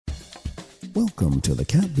Welcome to the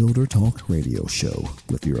CAPBuilder Talk radio show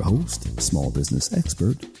with your host, small business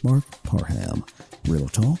expert, Marc Parham. Real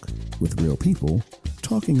talk with real people,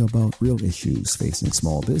 talking about real issues facing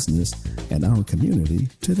small business and our community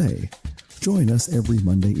today. Join us every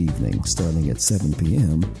Monday evening starting at 7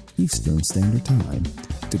 p.m. Eastern Standard Time.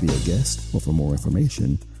 To be a guest or for more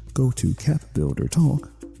information, go to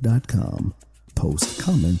CAPBuilderTalk.com. Post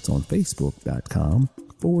comments on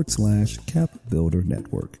Facebook.com/CAPBuilder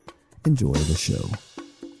Network. Enjoy the show.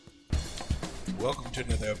 Welcome to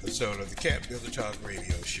another episode of the CAPBuilder Talk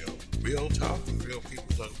radio show. Real talk with real people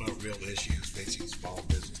talking about real issues facing small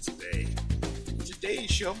business today. In today's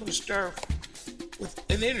show, I'm going to start with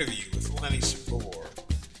an interview with Lonnie Saboor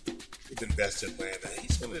with Invest Atlanta.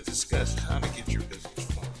 He's going to discuss how to get your business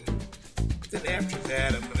funded. Then after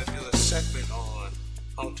that, I'm going to do a segment on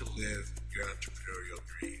how to live your entrepreneurial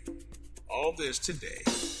dream. All this today,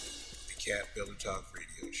 the CAPBuilder Talk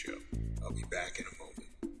radio show. I'll be back in a moment.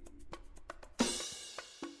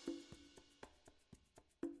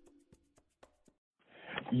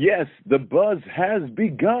 Yes, the buzz has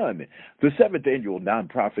begun. The 7th Annual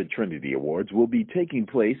Nonprofit Trinity Awards will be taking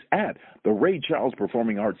place at the Ray Charles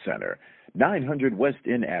Performing Arts Center, 900 West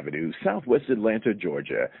End Avenue, Southwest Atlanta,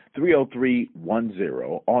 Georgia,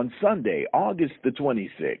 30310 on Sunday, August the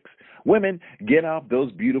 26th. Women, get off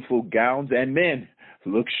those beautiful gowns, and men,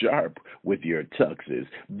 look sharp with your tuxes.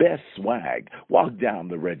 Best swag. Walk down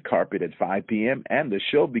the red carpet at 5 p.m. and the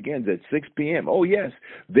show begins at 6 p.m. Oh, yes,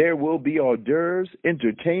 there will be hors d'oeuvres,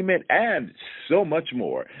 entertainment, and so much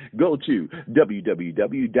more. Go to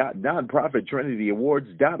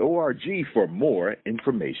www.nonprofittrinityawards.org for more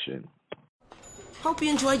information. Hope you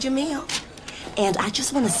enjoyed your meal. And I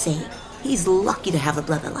just want to say, he's lucky to have a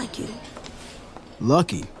brother like you.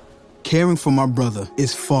 Lucky? Caring for my brother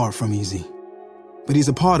is far from easy. But he's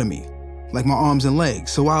a part of me, like my arms and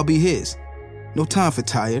legs, so I'll be his. No time for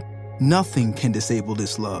tired. Nothing can disable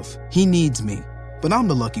this love. He needs me, but I'm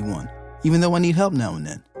the lucky one, even though I need help now and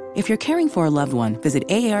then. If you're caring for a loved one, visit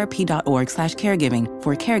aarp.org/caregiving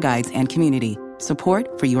for care guides and community.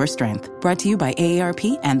 Support for your strength. Brought to you by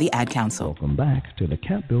AARP and the Ad Council. Welcome back to the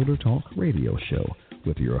CAPBuilder Talk radio show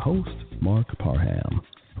with your host, Marc Parham.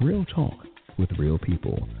 Real talk with real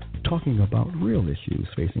people, talking about real issues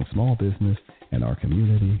facing small business and our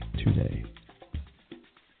community today.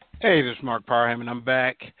 Hey, this is Marc Parham, and I'm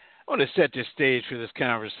back. I want to set the stage for this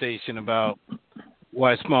conversation about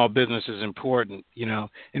why small business is important. You know,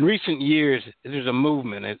 in recent years, there's a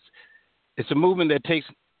movement. It's a movement that takes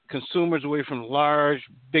consumers away from large,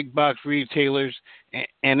 big box retailers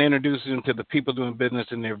and introduces them to the people doing business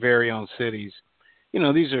in their very own cities. You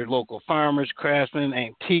know, these are local farmers, craftsmen,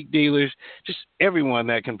 antique dealers, just everyone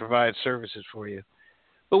that can provide services for you.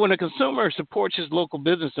 But when a consumer supports his local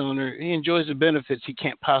business owner, he enjoys the benefits he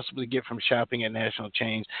can't possibly get from shopping at national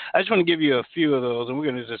chains. I just want to give you a few of those, and we're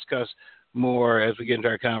going to discuss more as we get into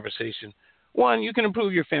our conversation. One, you can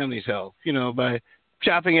improve your family's health, you know, by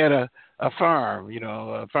shopping at a farm, you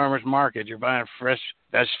know, a farmer's market. You're buying fresh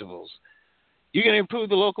vegetables. You can improve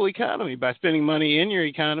the local economy by spending money in your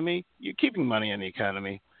economy. You're keeping money in the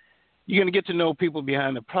economy. You're going to get to know people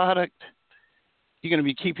behind the product. You're going to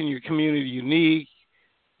be keeping your community unique.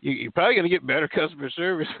 You're probably going to get better customer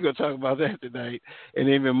service. We're going to talk about that tonight, and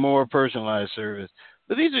even more personalized service.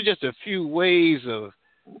 But these are just a few ways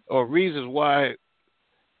or reasons why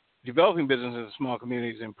developing business in a small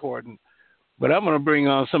community is important. But I'm going to bring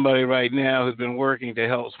on somebody right now who's been working to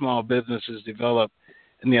help small businesses develop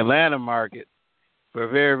in the Atlanta market for a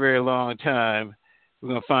very, very long time. We're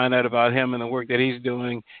going to find out about him and the work that he's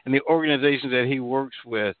doing and the organizations that he works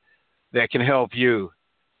with that can help you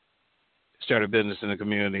start a business in the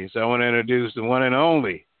community. So I want to introduce the one and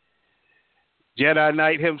only Jedi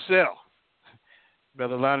Knight himself,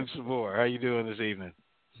 Brother Lonnie Saboor. How you doing this evening?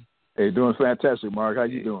 Hey, doing fantastic, Mark. How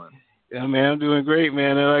you doing? Yeah, man, I'm doing great,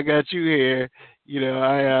 man. And I got you here. You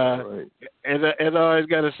know, as I always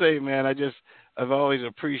got to say, man, I've always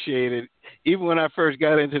appreciated, even when I first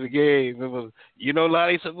got into the game, it was, you know,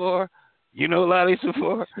 Lonnie Saboor? You know Lonnie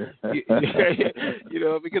Saboor? You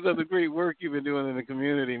know, because of the great work you've been doing in the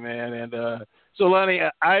community, man. And so, Lonnie,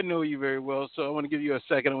 I know you very well, so I want to give you a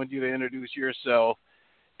second. I want you to introduce yourself,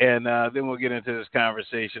 and then we'll get into this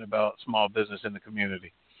conversation about small business in the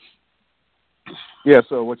community. Yeah,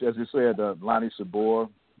 so as you said, Lonnie Saboor.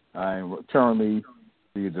 I'm currently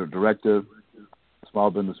the Director of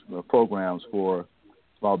Small Business Programs for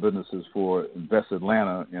Small Businesses for Invest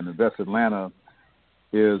Atlanta. And Invest Atlanta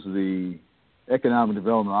is the economic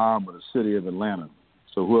development arm of the city of Atlanta.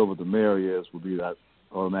 So whoever the mayor is will be that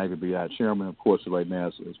automatically be our chairman. Of course, right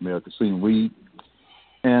now it's Mayor Kasim Reed.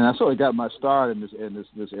 And I sort of got my start in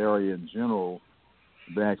this area in general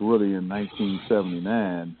back really in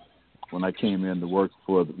 1979 when I came in to work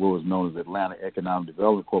for what was known as Atlanta Economic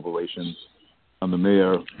Development Corporation under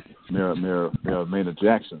Mayor Maynard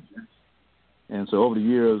Jackson. And so over the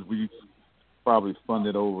years, we probably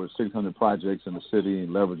funded over 600 projects in the city,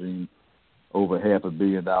 leveraging over $500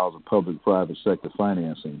 million of public-private sector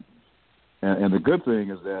financing. And the good thing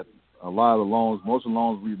is that a lot of the loans, most of the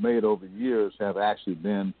loans we've made over the years have actually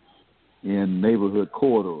been in neighborhood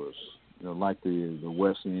corridors, like the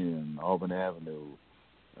West End, Auburn Avenue,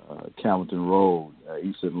 Campbellton Road,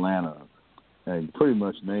 East Atlanta, and pretty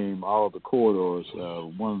much name all of the corridors.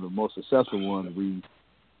 One of the most successful ones we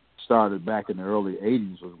started back in the early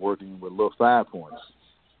 80s was working with Little 5 Points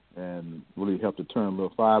and really helped to turn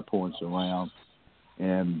Little 5 Points around.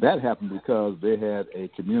 And that happened because they had a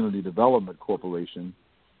community development corporation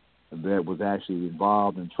that was actually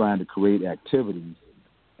involved in trying to create activities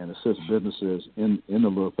and assist businesses in the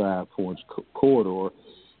Little 5 Points corridor.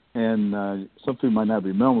 And some people might not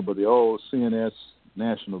remember, but the old CNS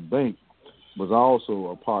National Bank was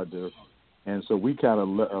also a partner. And so we kind of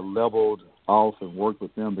leveled off and worked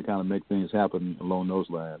with them to kind of make things happen along those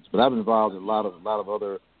lines. But I've been involved in a lot of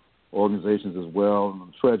other organizations as well. I'm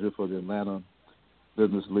the treasurer for the Atlanta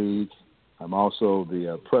Business League. I'm also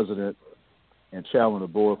the president and chairman of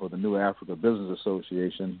the board for the New Africa Business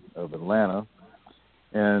Association of Atlanta.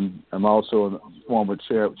 And I'm also a former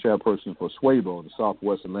chairperson for SWABO, the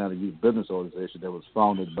Southwest Atlanta Youth Business Organization that was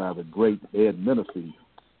founded by the great Ed Menifee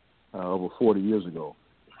over 40 years ago.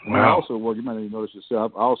 And I also work, you might not even notice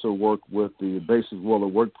yourself, I also work with the Basic World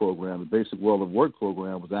of Work program. The Basic World of Work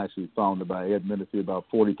program was actually founded by Ed Menifee about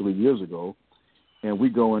 43 years ago. And we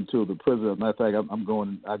go into the prison. As a matter of fact,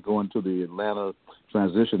 I go into the Atlanta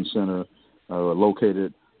Transition Center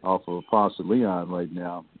located off of Ponce de Leon right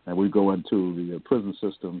now. And we go into the prison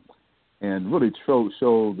system and really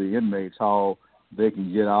show the inmates how they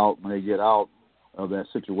can get out when they get out of that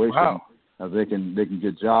situation. Wow. They can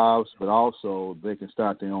get jobs, but also they can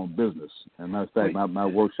start their own business. And matter of fact, my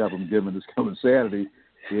workshop I'm giving this coming Saturday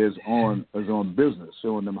is on business,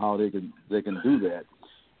 showing them how they can do that.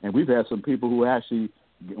 And we've had some people who actually,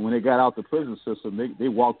 when they got out the prison system, they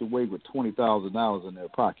walked away with $20,000 in their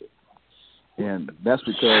pocket. And that's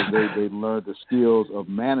because they learned the skills of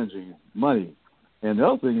managing money. And the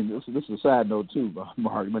other thing, and this is a side note too,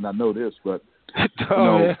 Mark, you may not know this, but when you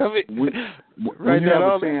have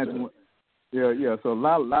a chance, so a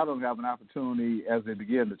lot of them have an opportunity as they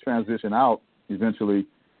begin to transition out eventually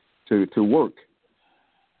to work.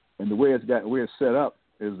 And the way it's set up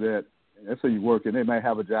is that, let's say you work, and they might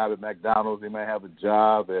have a job at McDonald's, they might have a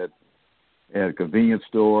job at a convenience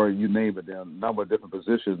store, you name it. There are a number of different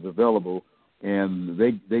positions available, and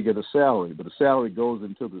they get a salary, but the salary goes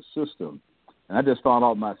into the system. And I just found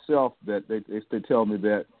out myself that they tell me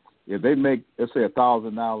that if they make, let's say,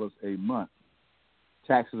 $1,000 a month,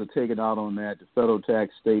 taxes are taken out on that, the federal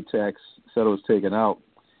tax, state tax, federal is taken out,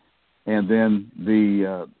 and then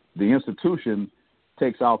the institution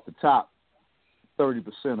takes out the top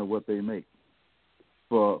 30% of what they make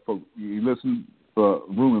for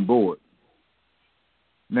room and board.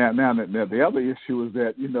 Now the other issue is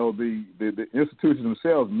that the institutions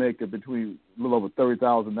themselves make between a little over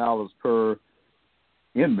 $30,000 per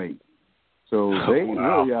inmate, so they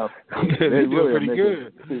really are pretty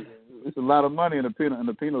good. It's a lot of money in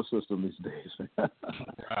the penal system these days. But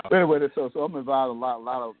anyway, so I'm involved in a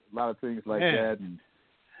lot of things like that,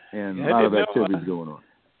 and a lot of activities going on.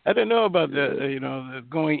 I didn't know about the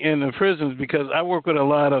going in the prisons because I work with a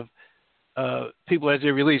lot of people as they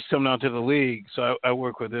release coming out to the league. So I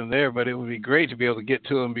work with them there, but it would be great to be able to get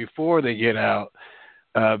to them before they get out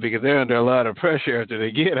because they're under a lot of pressure after they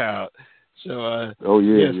get out. So, no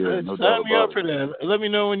sign me up for that. Let me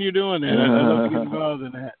know when you're doing that. I'd love to get involved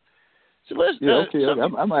in that. So let's. I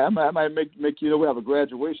might make we have a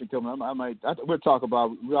graduation coming. We'll talk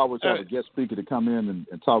about. We always have a guest speaker to come in and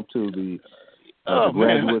talk to the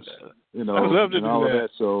graduates. I'd love to do all that. Of that.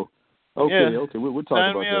 So we'll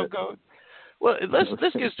talk about that. Well,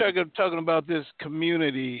 let's get started talking about this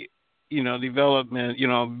community, development,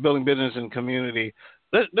 building business and community.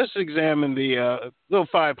 Let's examine the Little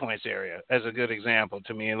 5 Points area as a good example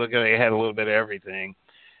to me. And look, they had a little bit of everything.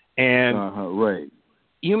 And right.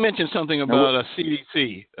 You mentioned something about a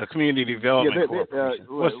CDC, a Community Development Corporation.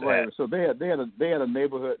 What's that? Right. So they had a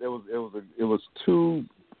neighborhood. It was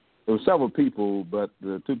several people, but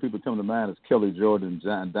the two people coming to mind is Kelly Jordan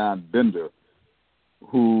and Don Bender,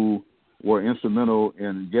 who were instrumental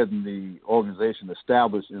in getting the organization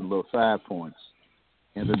established in Little 5 Points.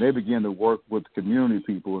 And then they began to work with community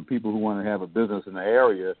people and people who want to have a business in the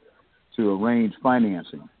area to arrange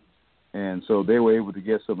financing. And so they were able to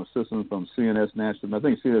get some assistance from CNS National. I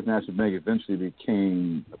think CNS National Bank eventually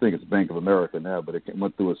became, I think it's Bank of America now, but it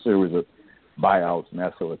went through a series of buyouts and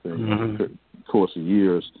that sort of thing over the course of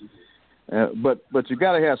years. But you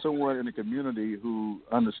got to have someone in the community who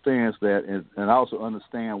understands that and also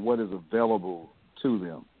understand what is available to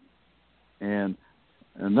them. And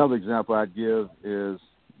another example I give is,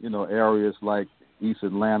 areas like East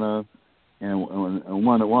Atlanta, and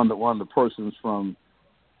one of the persons from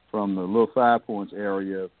the Little Five Points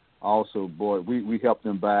area also bought. We helped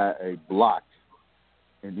them buy a block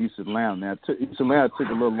in East Atlanta. Now, East Atlanta took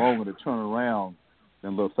a little longer to turn around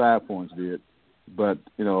than Little Five Points did. But,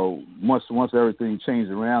 once everything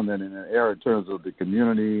changed around then in the area in terms of the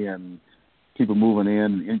community and people moving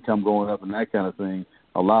in, income going up and that kind of thing,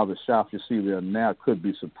 a lot of the shops you see there now could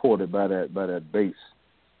be supported by that base.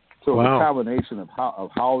 So the combination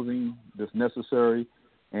of housing that's necessary,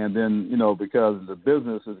 and then, because the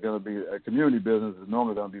business is going to be, a community business is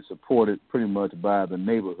normally going to be supported pretty much by the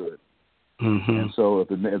neighborhood. And so if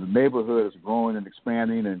the neighborhood is growing and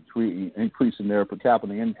expanding and increasing their per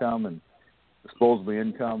capita income and disposable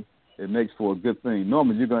income, it makes for a good thing.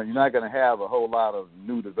 Normally, you're not going to have a whole lot of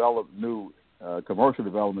new commercial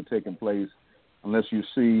development taking place unless you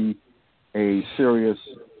see a serious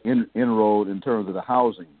inroad in terms of the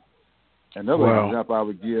housing. Another example I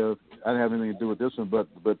would give, I didn't have anything to do with this one, but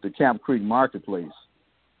the Camp Creek Marketplace.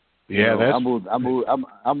 Yeah, I moved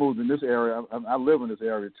in this area. I live in this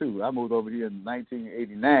area too. I moved over here in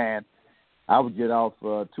 1989. I would get off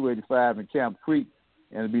 285 in Camp Creek,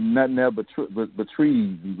 and it'd be nothing there but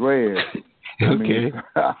trees and grass. I mean,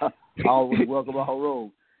 I always walk about the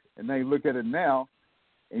road. And then you look at it now,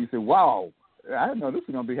 and you say, "Wow, I didn't know this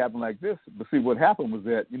was going to be happening like this." But see, what happened was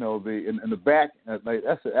that in the back,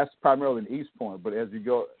 that's primarily in East Point. But as you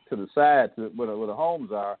go to the side, to where the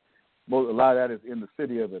homes are, a lot of that is in the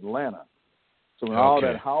city of Atlanta. So when all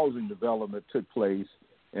that housing development took place,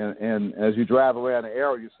 and as you drive around the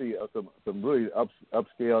area, you see some really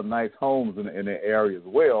upscale, nice homes in the area as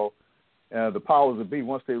well. The powers that be,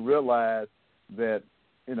 once they realized that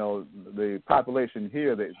the population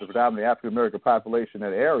here, the predominantly African American population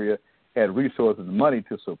in that area, had resources and money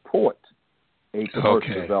to support a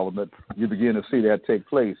commercial development, you begin to see that take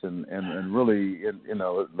place, and really,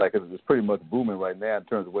 like it's pretty much booming right now in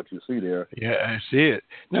terms of what you see there. Yeah, I see it.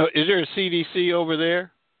 Now, is there a CDC over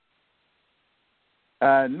there?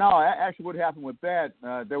 No, actually, what happened with that?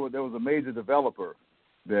 There was a major developer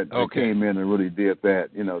that came in and really did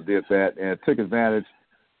that, and took advantage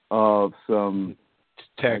of some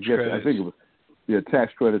tax credits. I think it was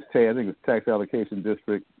tax credits. I think it was tax allocation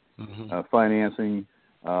district financing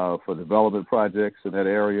for development projects in that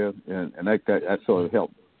area, and that sort of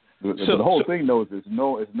helped. The whole thing, though, is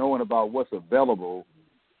knowing about what's available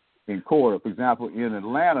in Corridor. For example, in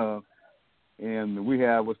Atlanta, and we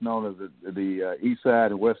have what's known as the East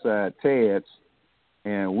Side and West Side TADs,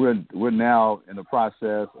 and we're now in the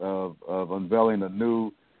process of unveiling a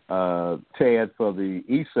new TAD for the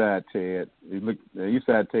East Side TAD. The East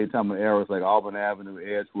Side TAD, talking about areas like Auburn Avenue,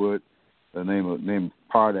 Edgewood, the name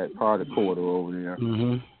part of the corridor over there,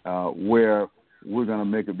 where we're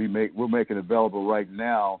going to we're making it available right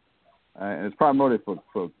now, and it's primarily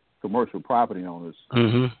for commercial property owners,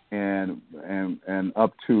 and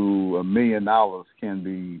up to $1 million can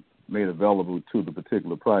be made available to the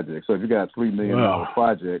particular project. So if you got a $3 million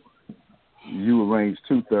project, you arrange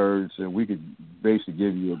 2/3, and we could basically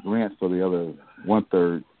give you a grant for the other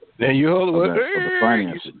 1/3. Now you hold of the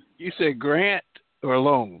financing. You said grant or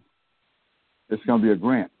loan? It's going to be a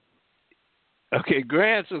grant. Okay,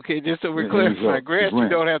 grants. Okay, just so we're clear, grants you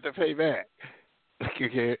don't have to pay back.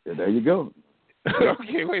 Okay. Yeah, there you go.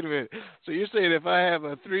 Okay, wait a minute. So you're saying if I have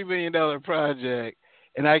a $3 million project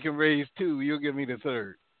and I can raise 2, you'll give me the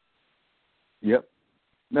 1/3? Yep.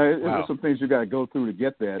 Now, there's some things you got to go through to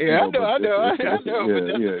get that. Yeah, I know. But that's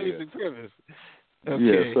the basic premise.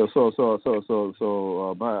 Okay. Yeah.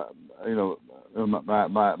 So,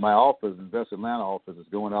 my office, Invest Atlanta office, is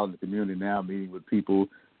going out in the community now, meeting with people,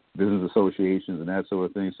 business associations, and that sort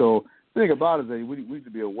of thing. So, the thing about it is that we need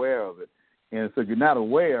to be aware of it. And so, if you're not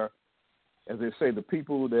aware, as they say, the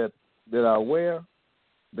people that are aware,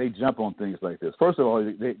 they jump on things like this. First of all,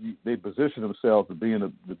 they position themselves to be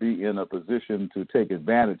in a position to take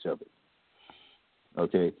advantage of it.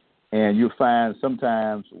 Okay, and you find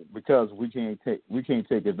sometimes because we can't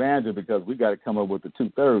take advantage of it because we got to come up with the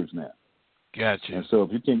 2/3 now. Gotcha. And so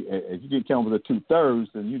if you can come up with the 2/3,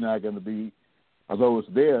 then you're not going to be, although it's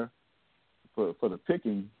there for the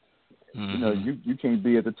picking. You can't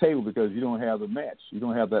be at the table because you don't have the match. You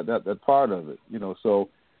don't have that part of it. So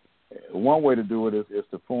one way to do it is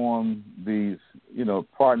to form these,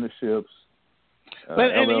 partnerships.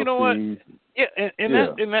 And you know what? LLCs. Yeah,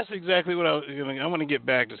 and that's exactly what I want to get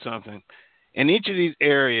back to something. In each of these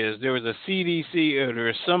areas, there was a CDC or there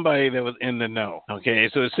was somebody that was in the know. Okay,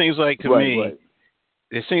 so it seems like to me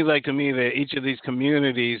that each of these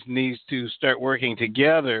communities needs to start working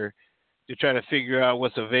together to try to figure out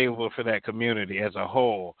what's available for that community as a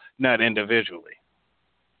whole, not individually.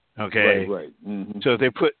 Okay. Right. Mm-hmm. So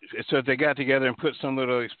if they got together and put some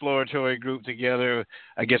little exploratory group together,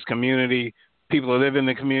 I guess community, people that live in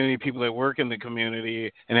the community, people that work in the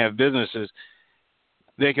community and have businesses,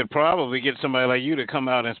 they could probably get somebody like you to come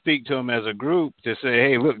out and speak to them as a group to say,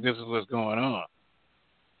 "Hey, look, this is what's going on."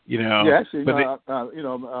 Yeah, actually, Best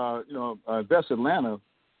Atlanta,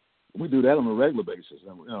 we do that on a regular basis.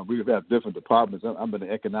 We have different departments. I'm in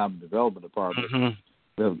the economic development department.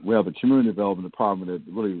 Mm-hmm. We have a community development department that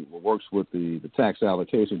really works with the tax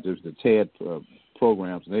allocation. There's the TAD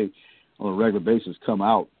programs, and they on a regular basis come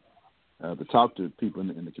out to talk to people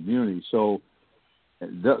in the community. So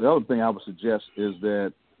the other thing I would suggest is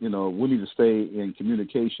that, we need to stay in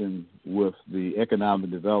communication with the economic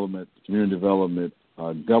development, community development,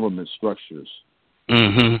 government structures.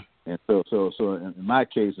 Mm-hmm. And so in my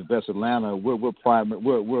case, in Best Atlanta, we're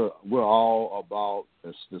all about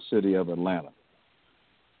the city of Atlanta.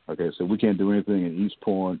 Okay, so we can't do anything in East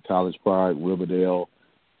Point, College Park, Riverdale,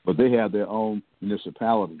 but they have their own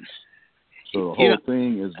municipalities. So the whole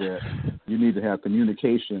thing is that you need to have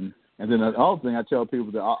communication. And then the other thing I tell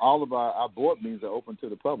people that all of our board meetings are open to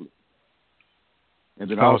the public. And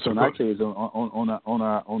then also in our case on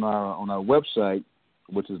our website,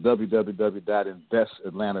 which is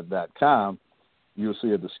www.investatlanta.com, you'll see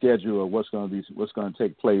the schedule of what's going to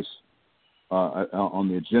take place on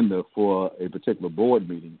the agenda for a particular board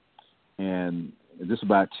meeting. And just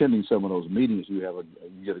by attending some of those meetings, you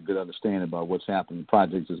get a good understanding about what's happening.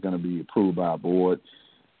 Projects is going to be approved by our board,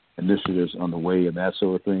 initiatives underway, and that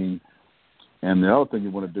sort of thing. And the other thing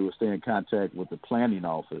you want to do is stay in contact with the planning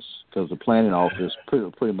office, because the planning office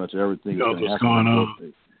pretty much everything is what's going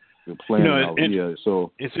on. The planning office,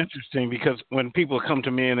 so it's interesting because when people come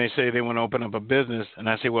to me and they say they want to open up a business, and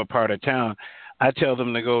I say what part of town, I tell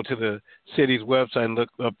them to go to the city's website and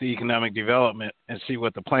look up the economic development and see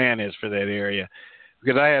what the plan is for that area.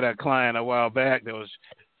 Because I had a client a while back that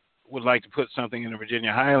would like to put something in the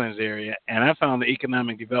Virginia Highlands area, and I found the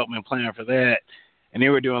economic development plan for that, and they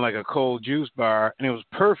were doing like a cold juice bar, and it was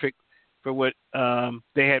perfect for what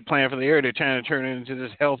they had planned for the area. They're trying to turn it into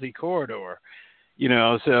this healthy corridor,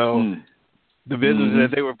 so the business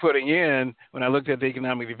that they were putting in, when I looked at the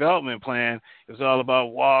economic development plan, it was all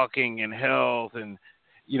about walking and health, and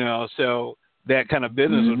so that kind of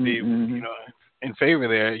business would be in favor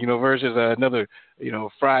there, versus another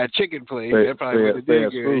fried chicken place. That probably would have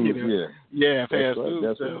did good. Fast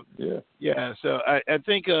food. So I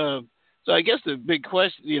think so. I guess the big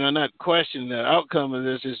question, not question, the outcome of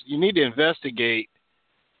this is you need to investigate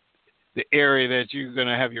the area that you're going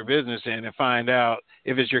to have your business in and find out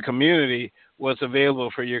if it's your community, what's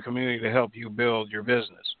available for your community to help you build your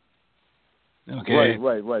business. Okay.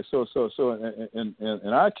 Right. So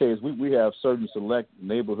in our case, we have certain select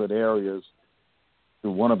neighborhood areas.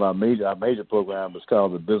 Through one of our major programs is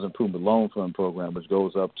called the Business Improvement Loan Fund Program, which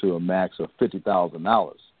goes up to a max of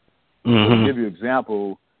 $50,000. To give you an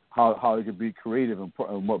example how it could be creative, and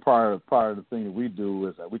what part of the thing that we do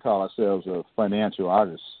is that we call ourselves a financial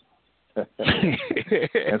artist.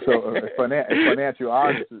 And so a financial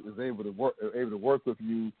artist is able to work with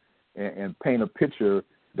you and paint a picture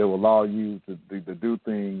that will allow you to do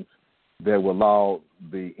things that will allow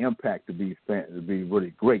the impact to be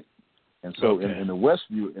really great. And so in the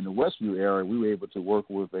Westview area, we were able to work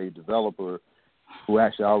with a developer who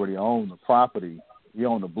actually already owned the property. He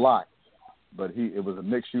owned the block, but it was a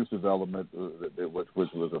mixed-use development, which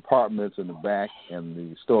was apartments in the back, and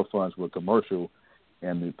the storefronts were commercial,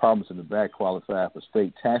 and the apartments in the back qualified for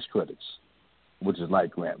state tax credits, which is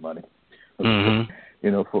like grant money,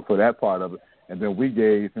 for that part of it. And then we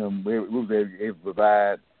gave him, we were able to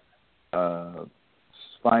provide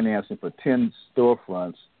financing for 10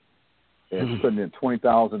 storefronts, and putting in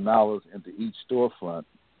 $20,000 into each storefront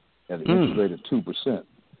at an interest rate of 2%.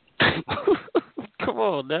 Come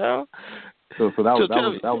on now. So that was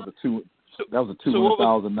a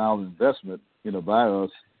 $200,000 investment, by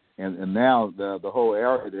us, and now the whole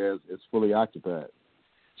area there is fully occupied.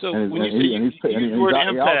 So when you use the word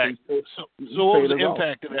impact, so what was the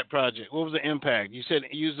impact of that project? What was the impact? You said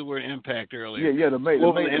use the word impact earlier. Yeah. The major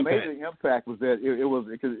impact was that it was,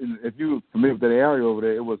 because if you're familiar with that area over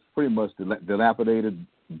there, it was pretty much dilapidated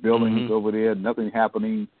buildings over there, nothing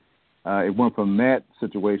happening. It went from that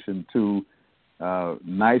situation to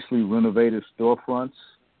nicely renovated storefronts.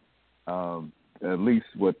 At least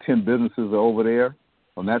 10 businesses are over there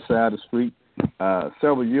on that side of the street.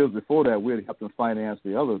 Several years before that, we had helped them finance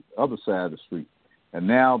the other side of the street. And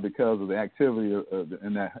now, because of the activity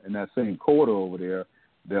in that same corridor over there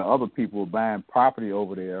are other people buying property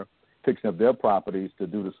over there, fixing up their properties to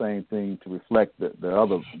do the same thing to reflect the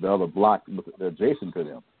other block adjacent to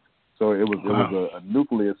them. So it was a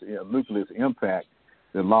nucleus impact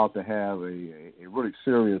that allowed to have a really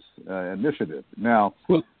serious initiative. Now,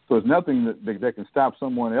 so there's nothing that can stop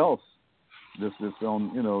someone else that's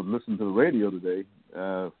on listen to the radio today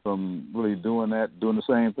from really doing the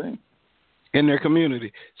same thing in their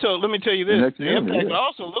community. So let me tell you this: the impact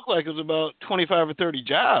also looked like it was about 25 or 30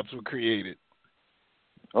 jobs were created.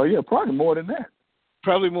 Oh yeah, probably more than that.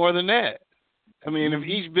 Probably more than that. I mean, if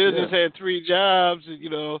each business had 3 jobs,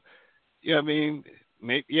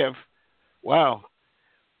 wow.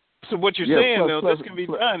 So what you're saying, this can be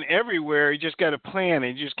done everywhere. You just got to plan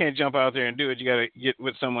it. You just can't jump out there and do it. You got to get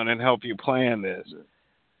with someone and help you plan this.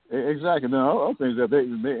 Exactly. No, other things that they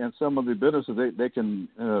and some of the businesses they can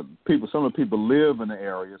some of the people live in the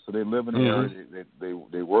area, so they live in the area.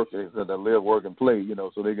 They work. They live, work, and play.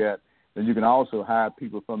 So they got. Then you can also hire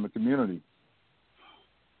people from the community.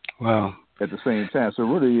 Wow. At the same time, so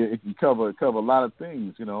really it can cover a lot of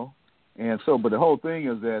things, And so, but the whole thing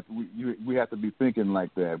is that we have to be thinking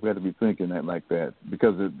like that. We have to be thinking that like that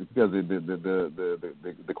because the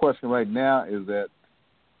question right now is that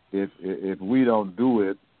if we don't do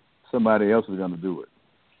it, somebody else is going to do it.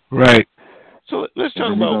 Right. So let's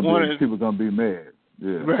talk about people are going to be mad.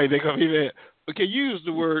 Yeah. Right, they're going to be mad. Okay, you use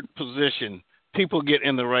the word position. People get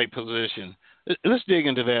in the right position. Let's dig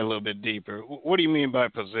into that a little bit deeper. What do you mean by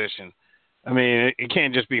position? I mean, it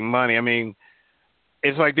can't just be money. I mean,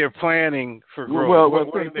 it's like they're planning for growth. Well,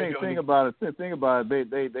 think about it. Think about it.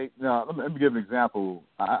 They now, let me give an example.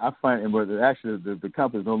 I find, actually the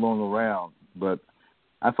company's no longer around, but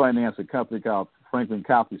I financed a company called Franklin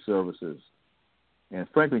Coffee Services. And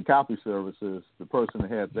Franklin Coffee Services, the person that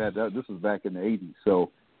had that this was back in the 80s. So,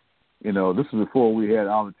 this was before we had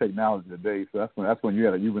all the technology today. So that's when you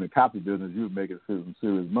were in the coffee business, you were making some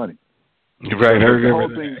serious money. Right.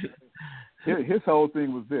 His whole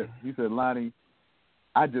thing was this. He said, Lonnie,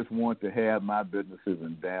 I just want to have my businesses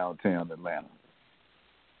in downtown Atlanta.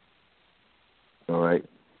 All right.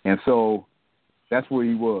 And so that's where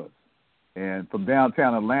he was. And from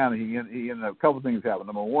downtown Atlanta, he ended up, a couple of things happened.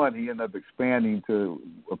 Number one, he ended up expanding to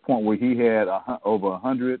a point where he had over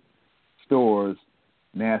 100 stores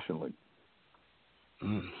nationally.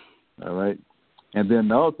 All right. And then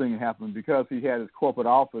the other thing happened because he had his corporate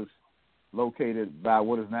office located by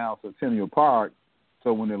what is now Centennial Park.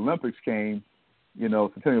 So when the Olympics came,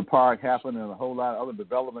 Centennial Park happened and a whole lot of other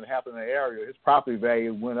development happened in the area. His property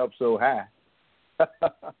value went up so high.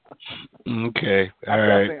 Okay, all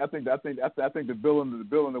right. I think the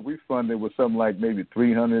building that we funded was something like maybe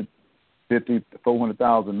 $350,000 to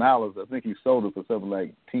 $400,000. I think he sold it for something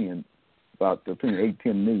like about between $8 to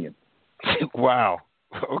 $10 million. Wow.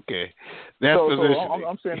 Okay, that's positioning. So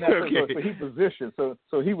I'm saying that. Okay. So he positioned.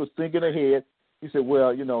 So he was thinking ahead. He said,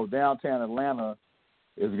 "Well, downtown Atlanta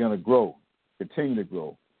is going to grow, continue to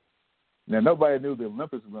grow." Now nobody knew the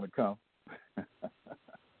Olympics were going to come.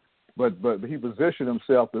 But he positioned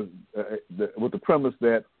himself with the premise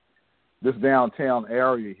that this downtown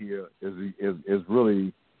area here is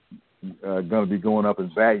really going to be going up in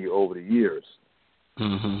value over the years.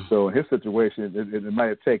 Mm-hmm. So in his situation, it might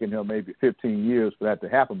have taken him maybe 15 years for that to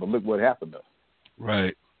happen. But look what happened though.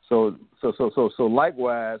 Right. So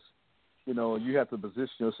likewise, you have to position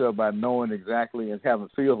yourself by knowing exactly and having a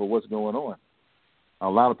feel for what's going on. A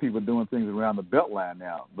lot of people are doing things around the Beltline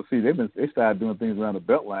now. But see, they started doing things around the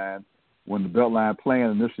Beltline when the Beltline plan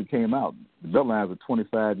initially came out. The Beltline is a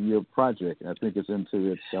 25-year project. I think it's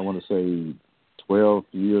into its, I want to say, 12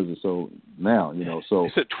 years or so now. So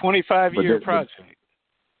it's a 25-year project.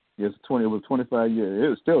 Yes, it was 25 years. It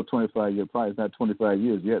was still a 25-year project. It's not 25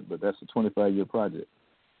 years yet, but that's a 25-year project.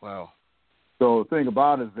 Wow. So the thing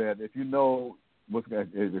about it is that if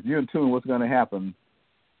you're in tune with what's going to happen,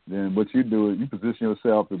 then what you do is you position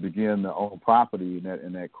yourself to begin to own property in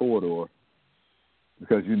that corridor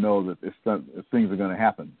because you know that things are going to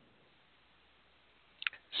happen.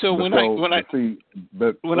 So if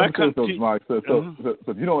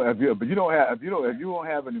you don't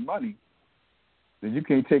have any money, then you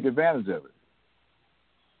can't take advantage of it.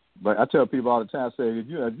 But I tell people all the time, say if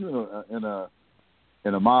you're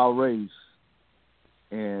in a mile race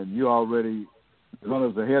and you already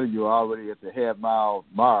runners ahead of you are already at the half mile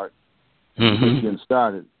mark, getting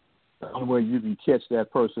started, The only way you can catch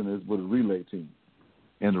that person is with a relay team.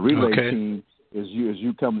 And the relay team is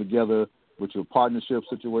you come together with your partnership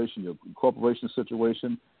situation, your corporation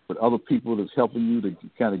situation, with other people that's helping you to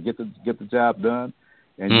kind of get the job done,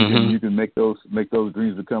 and you can make those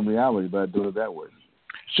dreams become reality by doing it that way.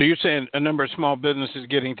 So you're saying a number of small businesses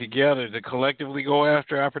getting together to collectively go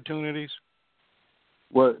after opportunities?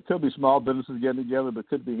 Well, it could be small businesses getting together, but it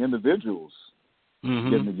could be individuals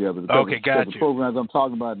getting together. Because the programs I'm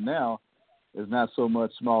talking about now is not so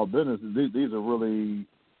much small business. These are really,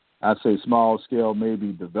 I'd say, small-scale,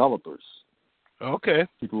 maybe developers. Okay.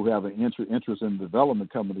 People who have an interest in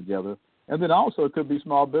development coming together. And then also it could be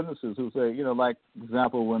small businesses who say, like, for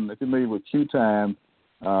example, if you're familiar with Q-Time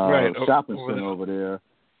shopping center over there.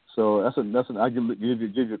 So I can give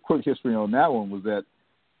you a quick history on that one. Was that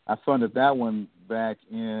I funded that one back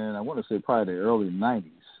in, I want to say probably the early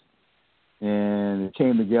 90s. And it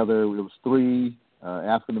came together, it was 3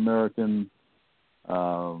 African-American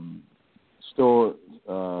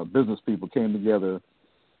business people came together,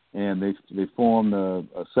 and they formed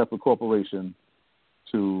a separate corporation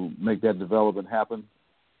to make that development happen.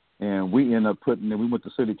 And we ended up we went to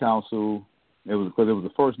city council. It was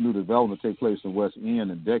the first new development to take place in West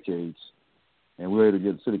End in decades. And we were able to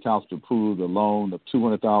get the city council to approve a loan of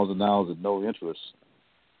 $200,000 at no interest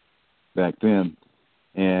back then.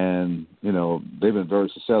 And, they've been very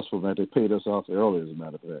successful. Man, they paid us off early, as a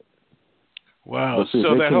matter of fact. Wow.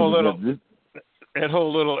 So that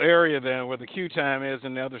whole little area then where the Q-Time is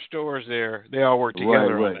and the other stores there, they all work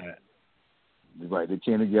together on that. Right. They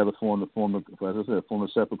came together, formed a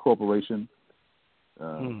separate corporation,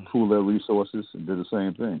 pooled their resources, and did the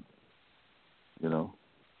same thing.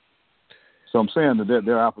 So I'm saying that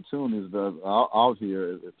there are opportunities out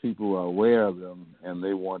here if people are aware of them and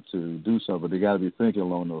they want to do something. They got to be thinking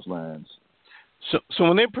along those lines. So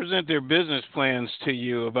when they present their business plans to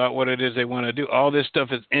you about what it is they want to do, all this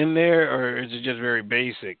stuff is in there, or is it just very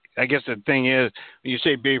basic? I guess the thing is, when you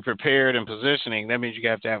say be prepared and positioning, that means you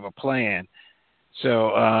have to have a plan. So,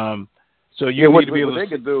 you need to be able to. What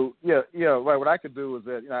they could do, right. What I could do is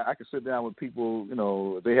that I could sit down with people.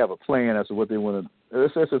 They have a plan as to what they want to.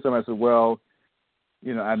 Let's say somebody says, "Well,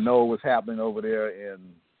 I know what's happening over there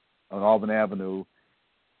on Auburn Avenue.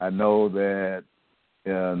 I know that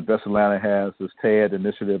Invest Atlanta has this TAD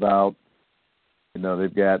initiative out.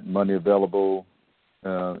 They've got money available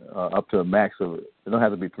up to a max of. It don't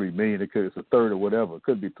have to be $3 million. It's a third or whatever. It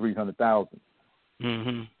could be $300,000.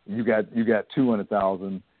 Mm-hmm. You got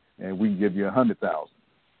 $200,000, and we can give you $100,000.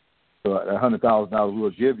 So $100,000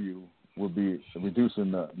 we'll give you will be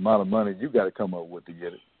reducing the amount of money you got to come up with to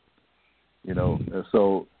get it. And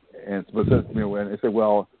so but they say,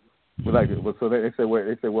 well,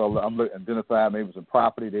 they say, well, I'm looking identify maybe some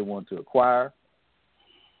property they want to acquire,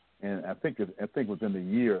 and I think within the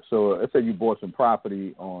year. So let's say you bought some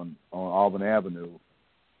property on Auburn Avenue,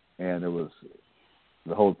 and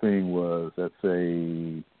the whole thing was, let's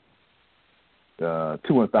say,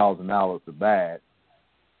 $200,000 to buy it,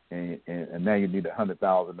 and now you need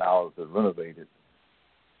 $100,000 to renovate it.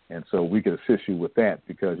 And so we could assist you with that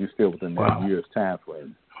because you're still within that year's time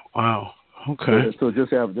frame. Wow. Okay. So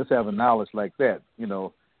just have a knowledge like that,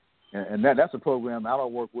 and that's a program I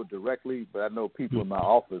don't work with directly, but I know people in my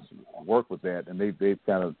office work with that, and they've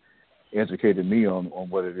kind of educated me on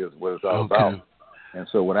what it is, what it's all about. And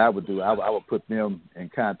so what I would do, I would put them in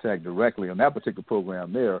contact directly on that particular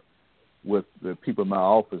program there with the people in my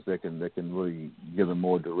office that can really give them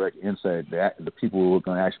more direct insight. The people who are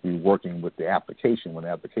going to actually be working with the application when the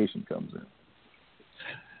application comes in.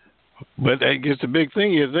 But I guess the big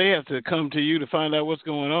thing is they have to come to you to find out what's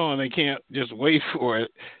going on. They can't just wait for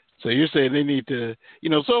it. So you're saying they need to,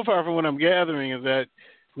 so far from what I'm gathering is that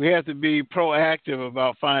we have to be proactive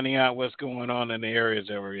about finding out what's going on in the areas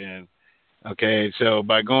that we're in. Okay, so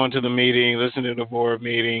by going to the meeting, listening to the board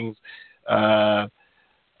meetings, what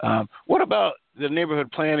about the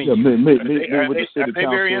neighborhood planning? Are they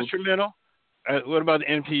very instrumental? What about the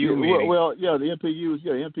NPU meeting? Well, the NPUs.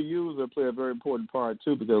 Yeah, the NPUs play a very important part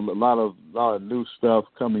too, because a lot of new stuff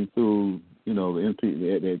coming through.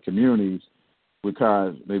 The communities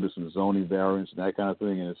requires maybe some zoning variance and that kind of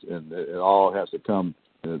thing, and it all has to come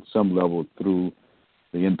at some level through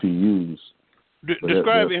the NPUs.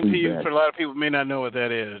 Describe NPU for a lot of people who may not know what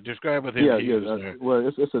that is. Describe what the NPU is.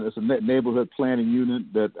 Well, it's a neighborhood planning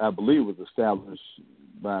unit that I believe was established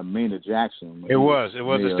by Maynard Jackson. It was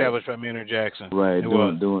established by Maynard Jackson. Right,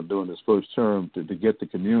 during his first term to get the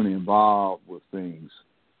community involved with things,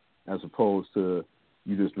 as opposed to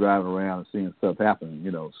you just driving around and seeing stuff happen.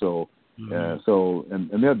 So So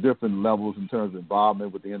there are different levels in terms of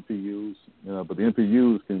involvement with the NPUs, but the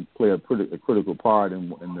NPUs can play a critical part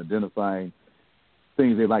in identifying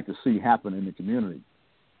things they'd like to see happen in the community,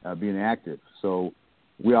 being active. So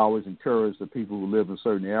we always encourage the people who live in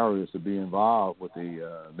certain areas to be involved with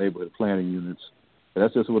the neighborhood planning units.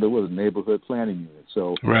 That's just what it was, a neighborhood planning unit.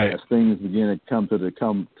 So as things begin to come to the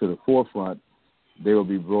forefront, they will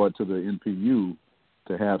be brought to the NPU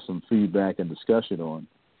to have some feedback and discussion on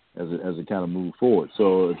as it kind of move forward.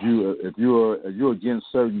 So if you're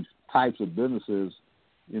against certain types of businesses,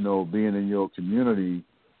 being in your community,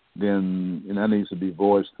 then that needs to be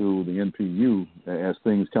voiced through the NPU as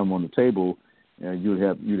things come on the table, and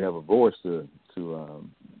you'd have a voice to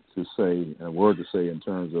say, a word to say in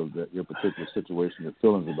terms of your particular situation, your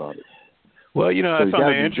feelings about it. Well, I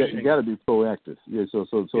found it interesting. You got to be proactive. Yeah. So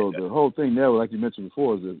the whole thing there, like you mentioned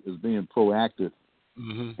before, is being proactive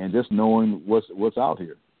and just knowing what's out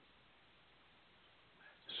here.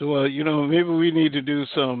 So, maybe we need to do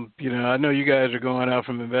some, I know you guys are going out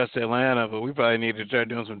from Invest Atlanta, but we probably need to start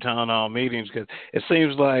doing some town hall meetings because it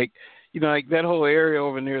seems like, like that whole area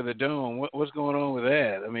over near the Dome, what's going on with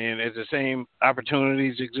that? I mean, is the same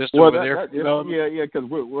opportunities exist over there? Yeah, because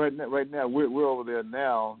right now we're over there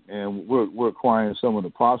now, and we're acquiring some of the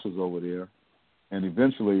parcels over there, and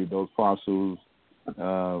eventually those parcels,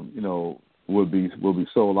 will be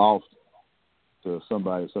sold off to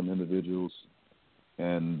some individuals,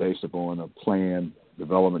 and based upon a plan,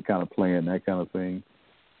 development kind of plan, that kind of thing,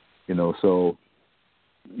 So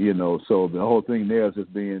the whole thing there is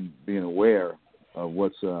just being aware of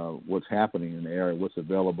what's happening in the area, what's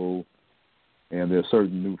available, and there's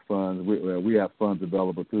certain new funds. We have funds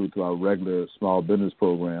available to our regular small business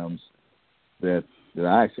programs that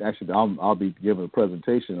I'll be giving a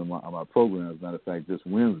presentation on my program. As a matter of fact, this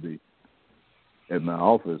Wednesday at my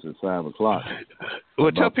office at 5:00.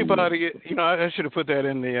 Well, tell people how to get. I should have put that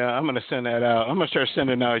in the. I'm going to send that out. I'm going to start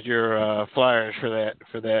sending out your flyers for that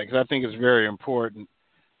because I think it's very important.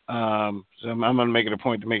 So I'm going to make it a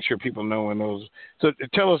point to make sure people know when those. So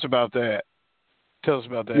tell us about that.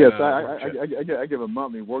 Yes, I give a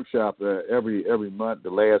monthly workshop every month, the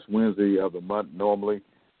last Wednesday of the month normally,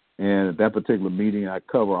 and at that particular meeting, I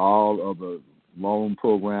cover all of the loan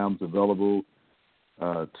programs available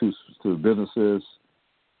to businesses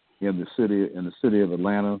in the city of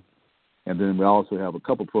Atlanta, and then we also have a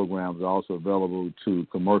couple programs also available to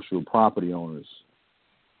commercial property owners,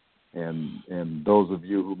 and those of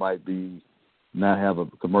you who might not have a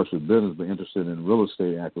commercial business but interested in real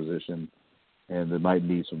estate acquisition, and they might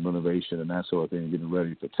need some renovation and that sort of thing, getting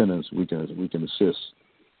ready for tenants, we can assist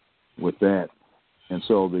with that. And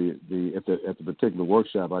so at the particular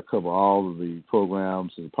workshop, I cover all of the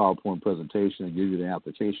programs, the PowerPoint presentation, and give you the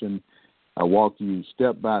application. I walk you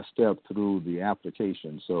step by step through the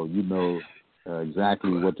application, so you know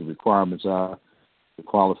exactly what the requirements are to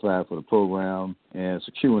qualify for the program. And it's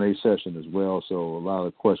a Q&A session as well, so a lot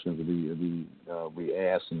of questions will be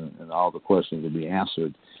asked, and all the questions will be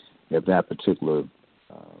answered at that particular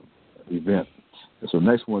event. And so the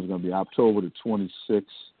next one is going to be October the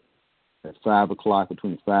 26th. At 5:00,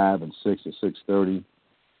 between 5 and 6 or 6:30,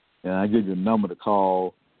 and I give you a number to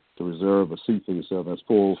call to reserve a seat for yourself. That's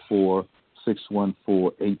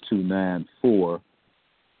 404-614-8294,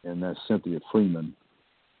 and that's Cynthia Freeman.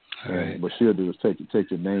 Right. And what she'll do is take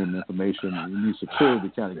your name and information. You need security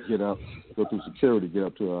to kind of go through security, get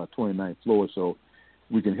up to our 29th floor, so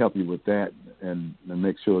we can help you with that and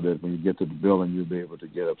make sure that when you get to the building, you'll be able to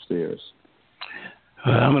get upstairs.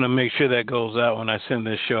 I'm going to make sure that goes out when I send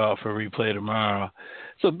this show out for replay tomorrow.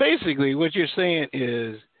 So basically what you're saying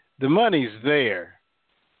is the money's there,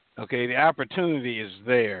 okay? The opportunity is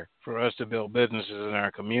there for us to build businesses in our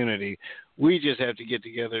community. We just have to get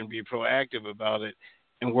together and be proactive about it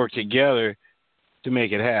and work together to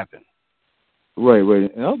make it happen. Right.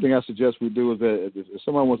 Another thing I suggest we do is that if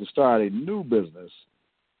someone wants to start a new business,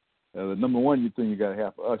 the number one thing you got to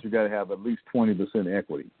have for us, you got to have at least 20%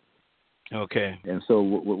 equity. Okay. And so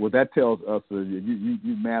what that tells us is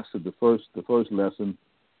you mastered the first lesson,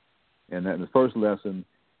 and that the first lesson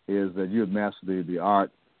is that you have mastered the art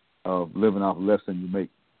of living off less than you make.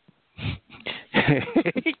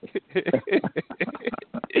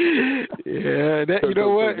 Yeah, that, you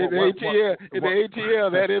know what? In the ATL,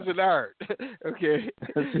 that is an art. Okay.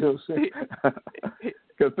 Because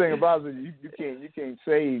the thing about it, you can't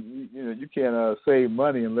save you can't save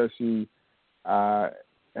money unless you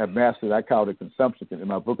have mastered. I call it consumption. In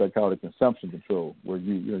my book, I call it consumption control, where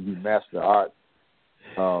you master the art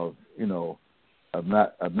of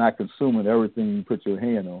not consuming everything you put your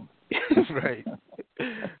hand on. Right.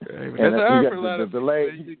 Right, that's hard for a lot of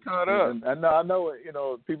delay. people. You get caught up. I know.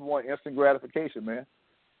 People want instant gratification, man.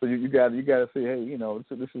 So you got to say, hey,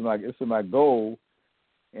 this is my goal,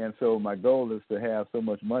 and so my goal is to have so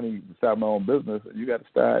much money to start my own business. You got to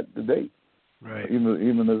start the date. Right.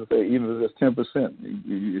 Even if it's 10%,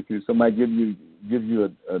 if somebody give you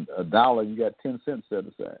a dollar, you got 10 cents set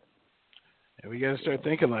aside. And we got to start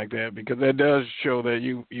thinking like that, because that does show that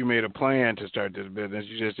you made a plan to start this business.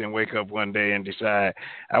 You just didn't wake up one day and decide,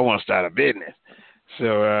 I want to start a business.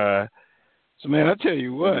 So man, I tell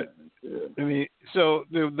you what. I mean, so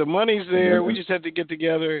the money's there. We just have to get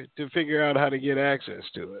together to figure out how to get access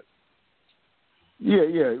to it.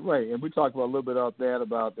 Yeah, right. And we talked about a little bit about that,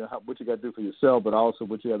 about what you got to do for yourself, but also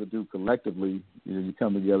what you have to do collectively. You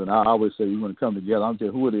come together. And I always say, you want to come together. I don't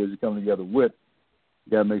care who it is you come together with.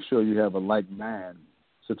 You got to make sure you have a like mind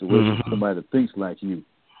situation, somebody that thinks like you.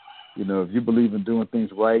 If you believe in doing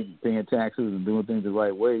things right, paying taxes, and doing things the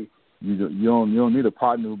right way, you don't need a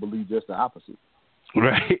partner who believes just the opposite.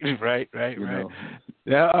 Right.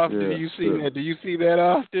 How often do you see that? Do you see that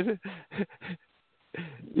often?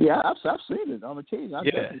 Yeah, I've seen it on occasion. I've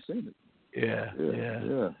definitely seen it. Yeah.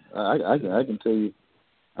 I can tell you,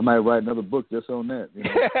 I might write another book just on that.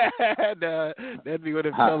 No, that'd be what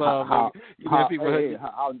it fell off. How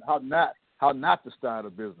not to start a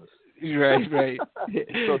business. Right.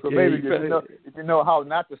 so maybe if you know how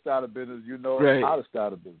not to start a business, you know how to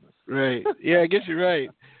start a business. Right. Yeah, I guess you're right.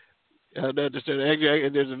 How not to start. Actually,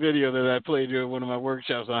 there's a video that I played during one of my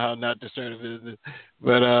workshops on how not to start a business.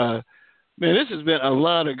 But man, this has been a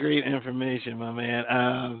lot of great information, my man.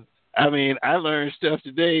 I mean, I learned stuff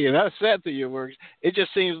today, and I sat through your works. It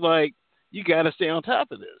just seems like you got to stay on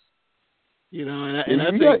top of this, And I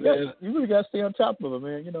think you really got to stay on top of it,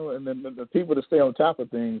 man. And the people that stay on top of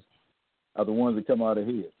things are the ones that come out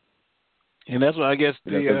ahead. And that's why I guess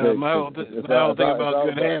my whole thing about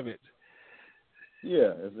good habits.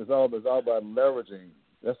 Yeah, it's all about leveraging.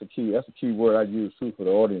 That's the key word I use too for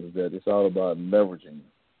the audience. That it's all about leveraging.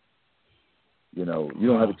 You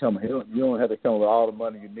don't have to come. You don't have to come with all the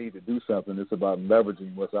money you need to do something. It's about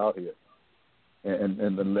leveraging what's out here, and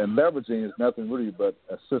leveraging is nothing really but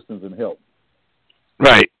assistance and help.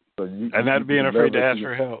 Right. So and not being afraid to ask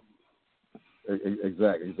for help.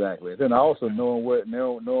 Exactly. And then also knowing where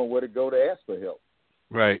to go to ask for help.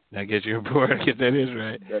 Right. I guess you're bored. I guess that is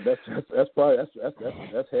right. That's probably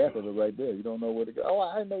that's half of it right there. You don't know where to go. Oh,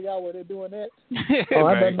 I didn't know y'all were doing that. Oh,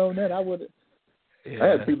 I didn't know that. I would. Yeah. I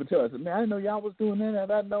had people tell us, man, I didn't know y'all was doing that.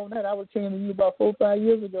 If I'd known that, I would have came to you about 4 or 5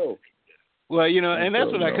 years ago. Well, and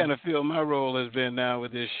that's what I kind of feel my role has been now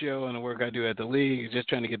with this show and the work I do at the league, is just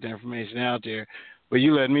trying to get the information out there. But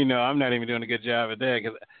you let me know I'm not even doing a good job at that,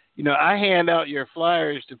 because, I hand out your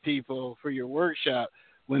flyers to people for your workshop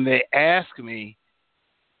when they ask me,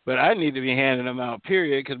 but I need to be handing them out,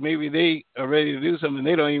 period, because maybe they are ready to do something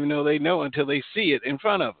they don't even know they know until they see it in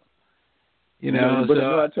front of them. But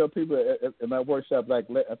I tell people at my workshop, like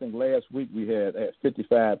I think last week we had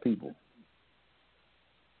 55 people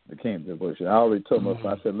that came to the workshop. I already told them,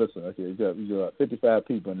 I said, listen, okay, you got 55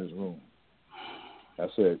 people in this room. I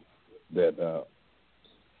said that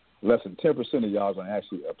less than 10% of y'all are going to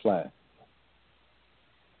actually apply.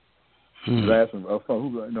 I asked them, at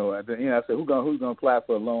the end, I said, who's going to apply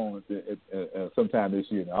for a loan sometime this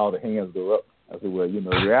year? And all the hands go up. I said, well, the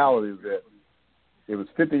reality is that if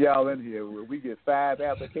it's 50 y'all in here, we get 5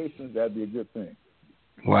 applications, that'd be a good thing.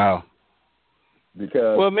 Wow.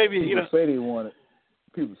 Because maybe people say they want it.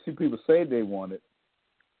 People say they want it,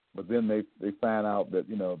 but then they find out that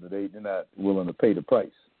that they're not willing to pay the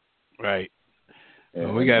price. Right.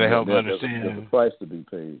 And we got to help understand there's a price to be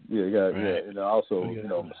paid. Yeah, you got. Right. And also,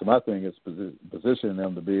 so my thing is positioning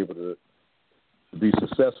them to be able to be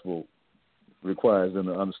successful requires them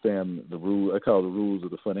to understand the rules. I call the rules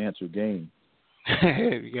of the financial game.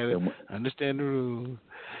 You got to understand the rules.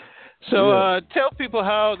 So tell people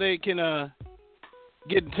how they can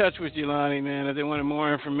get in touch with you, Lonnie, man, if they wanted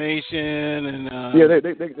more information. And they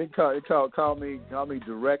call me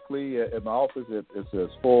directly at my office. It says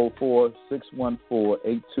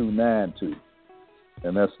 404-614-8292,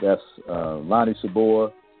 and that's Lonnie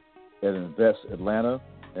Saboor at Invest Atlanta.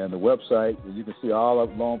 And the website, you can see all our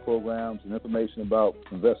loan programs and information about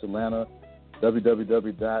Invest Atlanta,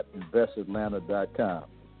 www.investatlanta.com.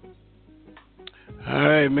 All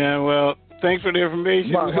right, man. Well, thanks for the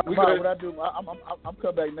information. Mark, what I do, I'm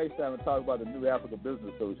coming back next time and talk about the new African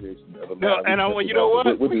Business Association. You know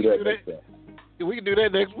what? We'll do that next time. We can do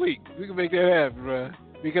that next week. We can make that happen, bro.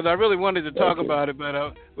 Because I really wanted to talk about it, but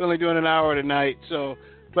we're only doing an hour tonight. So,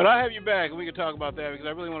 but I'll have you back and we can talk about that, because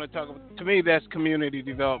I really want to talk about. To me, that's community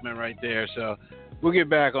development right there. So we'll get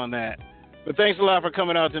back on that. But thanks a lot for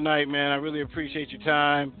coming out tonight, man. I really appreciate your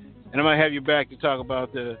time. And I'm going to have you back to talk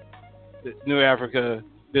about the New Africa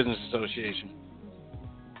Business Association.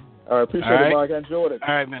 All right, appreciate it, Mark. I enjoyed it.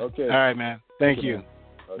 All right, man. Okay. All right, man. Thank you.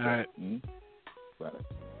 Okay. All right. Mm-hmm. Right.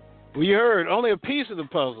 Well, you heard only a piece of the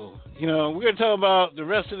puzzle. You know, we're going to talk about the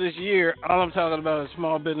rest of this year. All I'm talking about is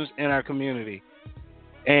small business in our community.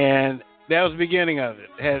 And that was the beginning of it.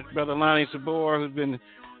 Had Brother Lonnie Saboor, who's been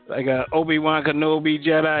like a Obi-Wan Kenobi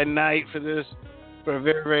Jedi Knight for this for a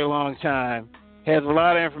very, very long time. Has a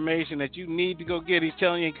lot of information that you need to go get. He's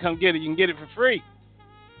telling you to come get it. You can get it for free.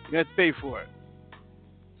 You have to pay for it.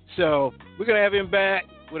 So we're going to have him back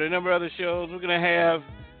with a number of other shows. We're going to have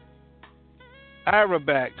Ira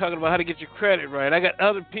back talking about how to get your credit right. I got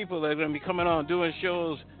other people that are going to be coming on doing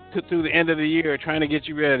shows through the end of the year trying to get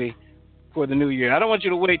you ready for the new year. I don't want you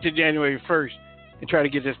to wait till January 1st and try to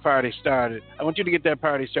get this party started. I want you to get that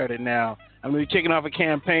party started now. I'm going to be kicking off a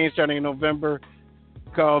campaign starting in November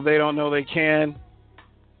called They Don't Know They Can,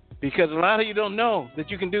 because a lot of you don't know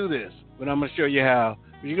that you can do this, but I'm going to show you how.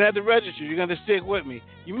 But you're going to have to register. You're going to have to stick with me.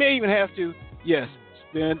 You may even have to, yes,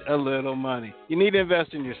 spend a little money. You need to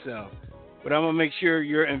invest in yourself, but I'm going to make sure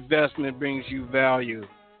your investment brings you value.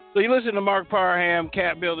 So you listen to Marc Parham,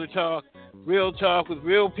 CAPBuilder Talk, real talk with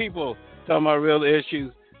real people, talking about real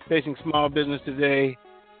issues facing small business today.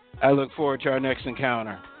 I look forward to our next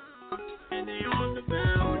encounter.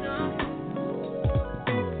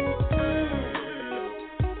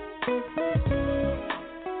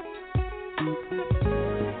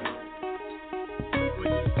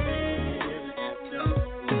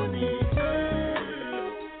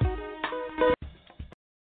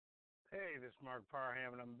 Marc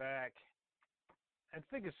Parham, and I'm back. I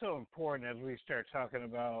think it's so important as we start talking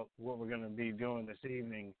about what we're going to be doing this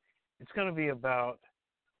evening. It's going to be about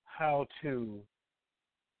how to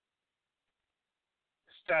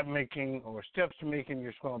stop making or steps to making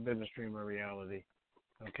your small business dream a reality.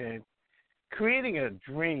 Okay? Creating a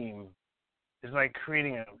dream is like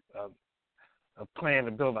creating a plan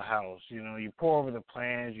to build a house. You know, you pour over the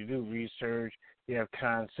plans, you do research, you have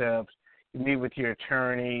concepts, you meet with your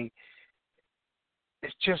attorney.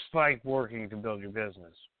 It's just like working to build your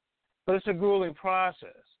business. But it's a grueling process.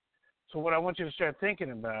 So what I want you to start thinking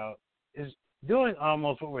about is doing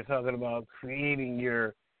almost what we're talking about, creating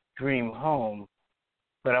your dream home,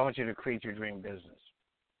 but I want you to create your dream business,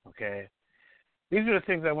 okay? These are the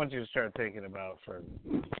things I want you to start thinking about first.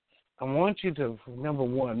 I want you to, number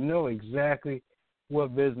one, know exactly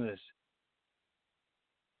what business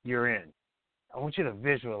you're in. I want you to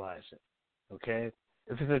visualize it, okay?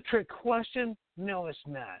 If it's a trick question, no, it's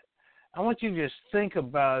not. I want you to just think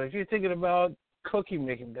about, if you're thinking about cookie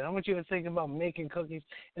making, I want you to think about making cookies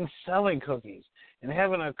and selling cookies and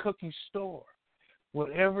having a cookie store.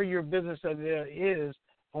 Whatever your business idea is,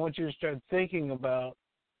 I want you to start thinking about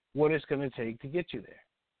what it's going to take to get you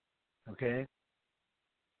there, okay?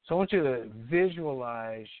 So I want you to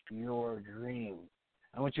visualize your dream.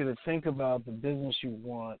 I want you to think about the business you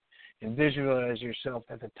want and visualize yourself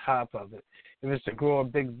at the top of it. If it's to grow a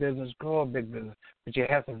big business, but you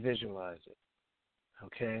have to visualize it,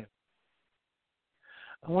 okay?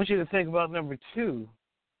 I want you to think about number two.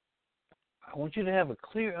 I want you to have a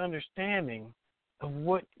clear understanding of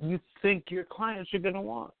what you think your clients are going to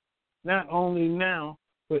want, not only now,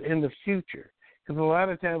 but in the future. Because a lot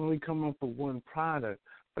of times we come up with one product,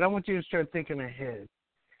 but I want you to start thinking ahead.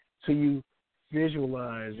 So you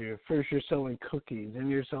visualize, first you're selling cookies, then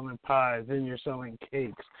you're selling pies, then you're selling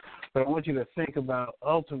cakes. But I want you to think about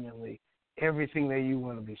ultimately everything that you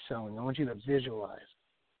want to be selling. I want you to visualize,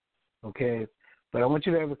 okay? But I want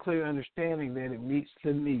you to have a clear understanding that it meets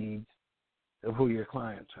the needs of who your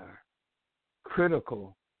clients are.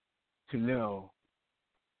 Critical to know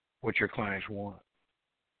what your clients want.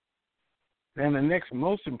 Then the next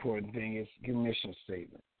most important thing is your mission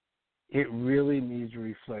statement. It really needs to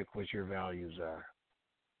reflect what your values are,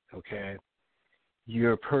 okay?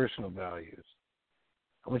 Your personal values.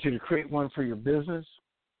 I want you to create one for your business,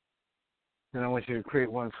 and I want you to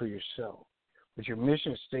create one for yourself. But your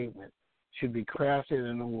mission statement should be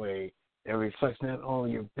crafted in a way that reflects not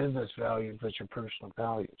only your business values, but your personal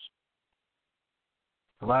values.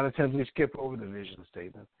 A lot of times we skip over the vision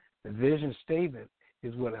statement. The vision statement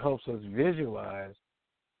is what helps us visualize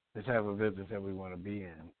the type of business that we want to be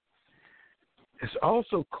in. It's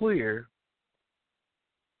also clear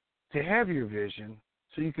to have your vision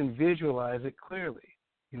so you can visualize it clearly.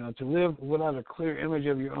 You know, to live without a clear image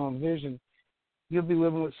of your own vision, you'll be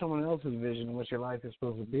living with someone else's vision of what your life is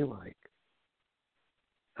supposed to be like.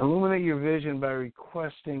 Illuminate your vision by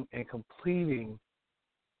requesting and completing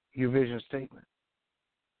your vision statement.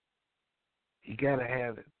 You got to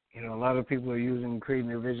have it. You know, a lot of people are creating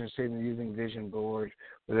their vision statement using vision boards,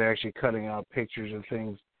 where they're actually cutting out pictures of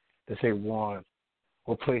things that they want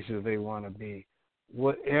or places they want to be.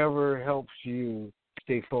 Whatever helps you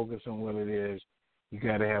stay focused on what it is, you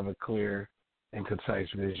got to have a clear and concise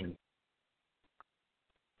vision.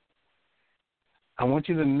 I want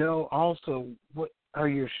you to know also what are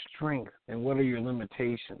your strengths and what are your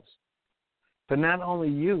limitations. But not only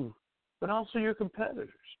you, but also your competitors.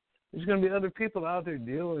 There's going to be other people out there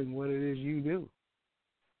doing what it is you do.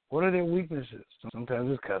 What are their weaknesses? Sometimes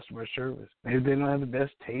it's customer service. Maybe they don't have the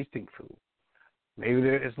best tasting food. Maybe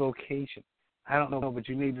it's location. I don't know, but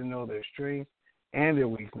you need to know their strengths and their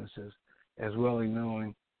weaknesses, as well as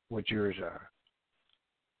knowing what yours are.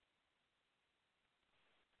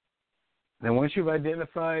 Now, once you've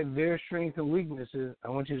identified their strengths and weaknesses, I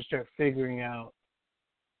want you to start figuring out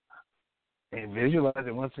and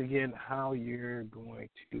visualizing once again how you're going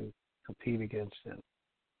to compete against them.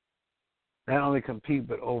 Not only compete,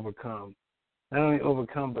 but overcome. Not only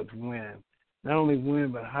overcome, but win. Not only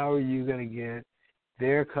win, but how are you going to get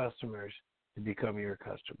their customers to become your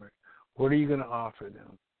customer? What are you going to offer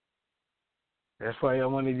them? That's why I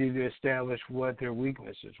wanted you to establish what their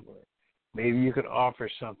weaknesses were. Maybe you could offer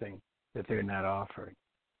something that they're not offering.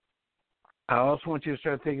 I also want you to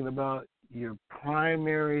start thinking about your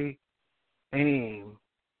primary aim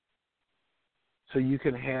so you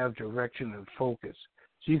can have direction and focus,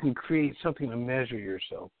 so you can create something to measure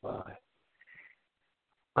yourself by.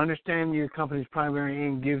 Understanding your company's primary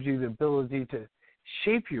aim gives you the ability to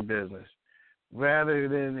shape your business rather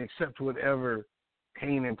than accept whatever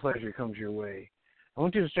pain and pleasure comes your way. I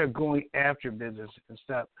want you to start going after business and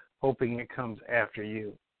stop hoping it comes after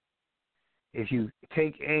you. If you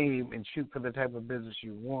take aim and shoot for the type of business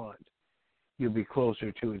you want, you'll be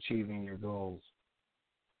closer to achieving your goals.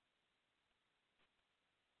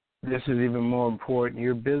 This is even more important.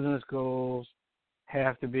 Your business goals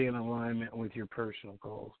have to be in alignment with your personal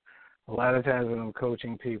goals. A lot of times when I'm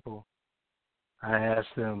coaching people, I ask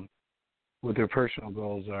them what their personal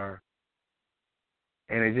goals are.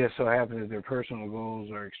 And it just so happens that their personal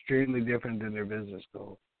goals are extremely different than their business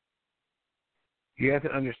goals. You have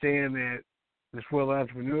to understand that this world of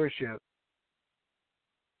entrepreneurship,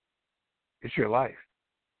 it's your life.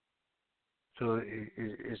 So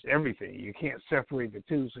it's everything. You can't separate the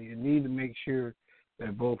two, so you need to make sure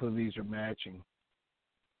that both of these are matching.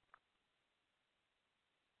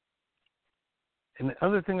 And the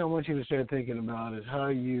other thing I want you to start thinking about is how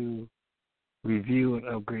you review and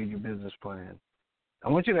upgrade your business plan. I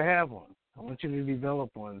want you to have one. I want you to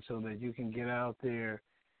develop one so that you can get out there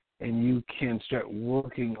and you can start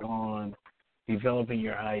working on developing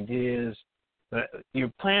your ideas. But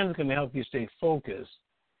your plan is going to help you stay focused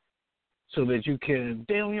so that you can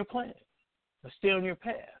stay on your plan, stay on your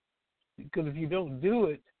path. Because if you don't do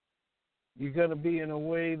it, you're going to be in a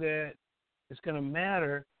way that it's going to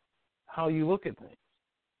matter how you look at things.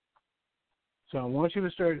 So I want you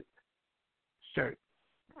to start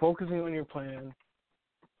focusing on your plan,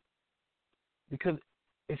 because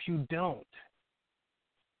if you don't,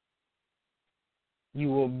 you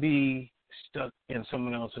will be stuck in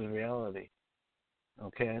someone else's reality,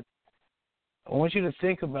 okay? I want you to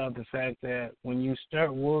think about the fact that when you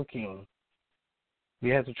start working,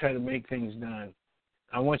 you have to try to make things done.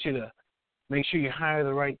 I want you to make sure you hire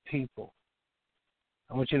the right people.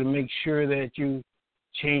 I want you to make sure that you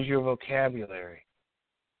change your vocabulary,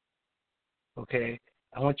 okay?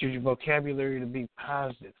 I want your vocabulary to be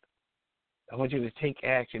positive. I want you to take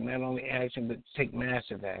action, not only action, but take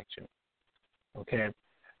massive action, okay?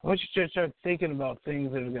 I want you to start thinking about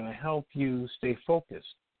things that are going to help you stay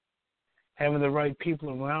focused. Having the right people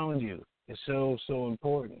around you is so, so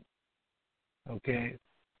important, okay?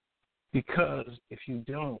 Because if you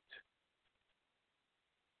don't,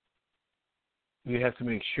 you have to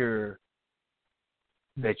make sure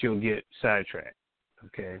that you'll get sidetracked,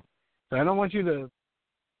 okay? So I don't want you to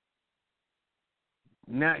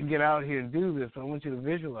not get out here and do this, but I want you to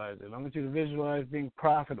visualize it. I want you to visualize being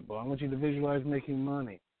profitable. I want you to visualize making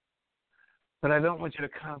money. But I don't want you to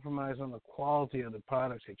compromise on the quality of the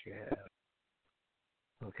products that you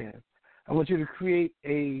have, okay? I want you to create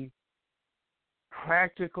a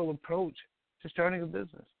practical approach to starting a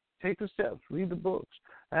business. Take the steps. Read the books.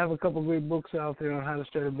 I have a couple of great books out there on how to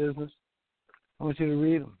start a business. I want you to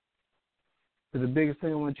read them. But the biggest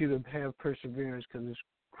thing, I want you to have perseverance, because it's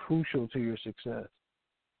crucial to your success.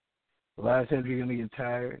 A lot of times you're going to get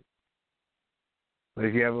tired. But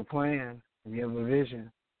if you have a plan, if you have a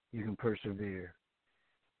vision, you can persevere.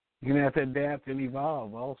 You're going to have to adapt and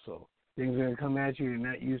evolve also. Things are going to come at you you're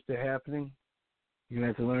not used to happening. You're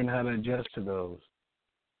going to have to learn how to adjust to those.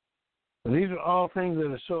 But these are all things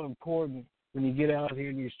that are so important when you get out here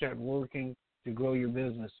and you start working to grow your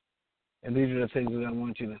business. And these are the things that I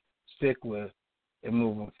want you to stick with in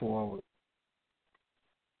moving forward,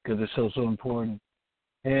 because it's so important.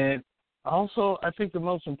 And also, I think the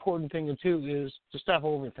most important thing, too, is to stop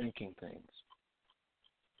overthinking things.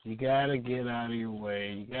 You got to get out of your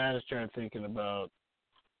way. You got to start thinking about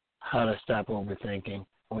how to stop overthinking.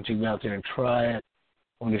 I want you to get out there and try it.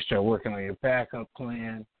 I want you to start working on your backup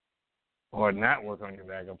plan, or not work on your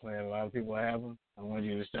backup plan. A lot of people have them. I want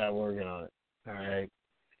you to start working on it, all right?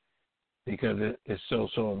 Because it's so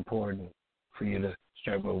important for you to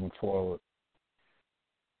start moving forward.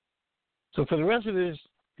 So for the rest of this,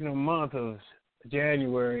 month of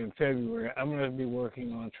January and February, I'm going to be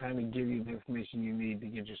working on trying to give you the information you need to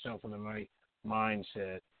get yourself in the right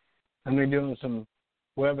mindset. I'm going to be doing some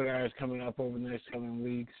webinars coming up over the next coming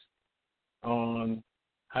weeks on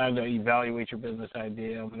how to evaluate your business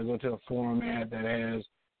idea. I'm going to go to a format that has,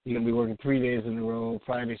 you're going to be working 3 days in a row,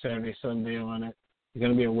 Friday, Saturday, Sunday on it. It's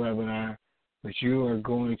going to be a webinar, but you are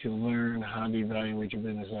going to learn how to evaluate your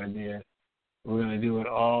business idea. We're going to do it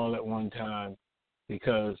all at one time,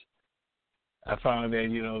 because I found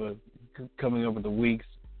that, coming up with the weeks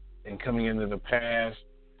and coming into the past,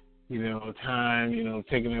 time,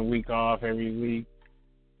 taking a week off every week,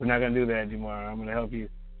 we're not going to do that anymore. I'm going to help you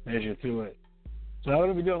measure through it. So I'm going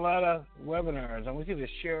to be doing a lot of webinars. I want you to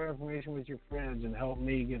share information with your friends and help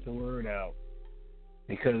me get the word out,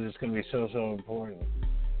 because it's going to be so important.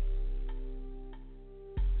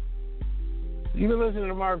 You've been listening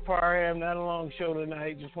to Marc Parham. Not a long show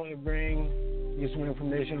tonight. Just want to bring you some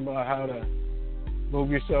information about how to move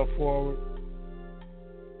yourself forward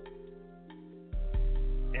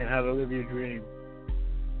and how to live your dream.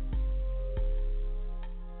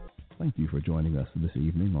 Thank you for joining us this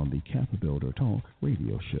evening on the CAPBuilder Talk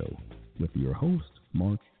radio show with your host,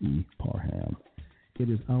 Marc E. Parham. It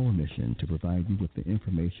is our mission to provide you with the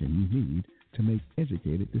information you need to make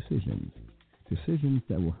educated decisions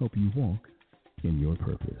that will help you walk in your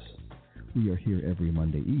purpose. We are here every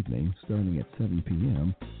Monday evening starting at 7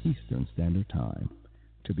 p.m. Eastern Standard Time.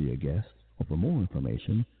 To be a guest or for more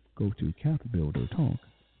information, go to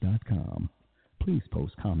CAPBuilderTalk.com. Please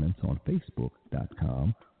post comments on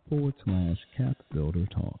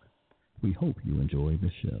Facebook.com/CAPBuilderTalk. We hope you enjoy the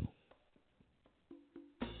show.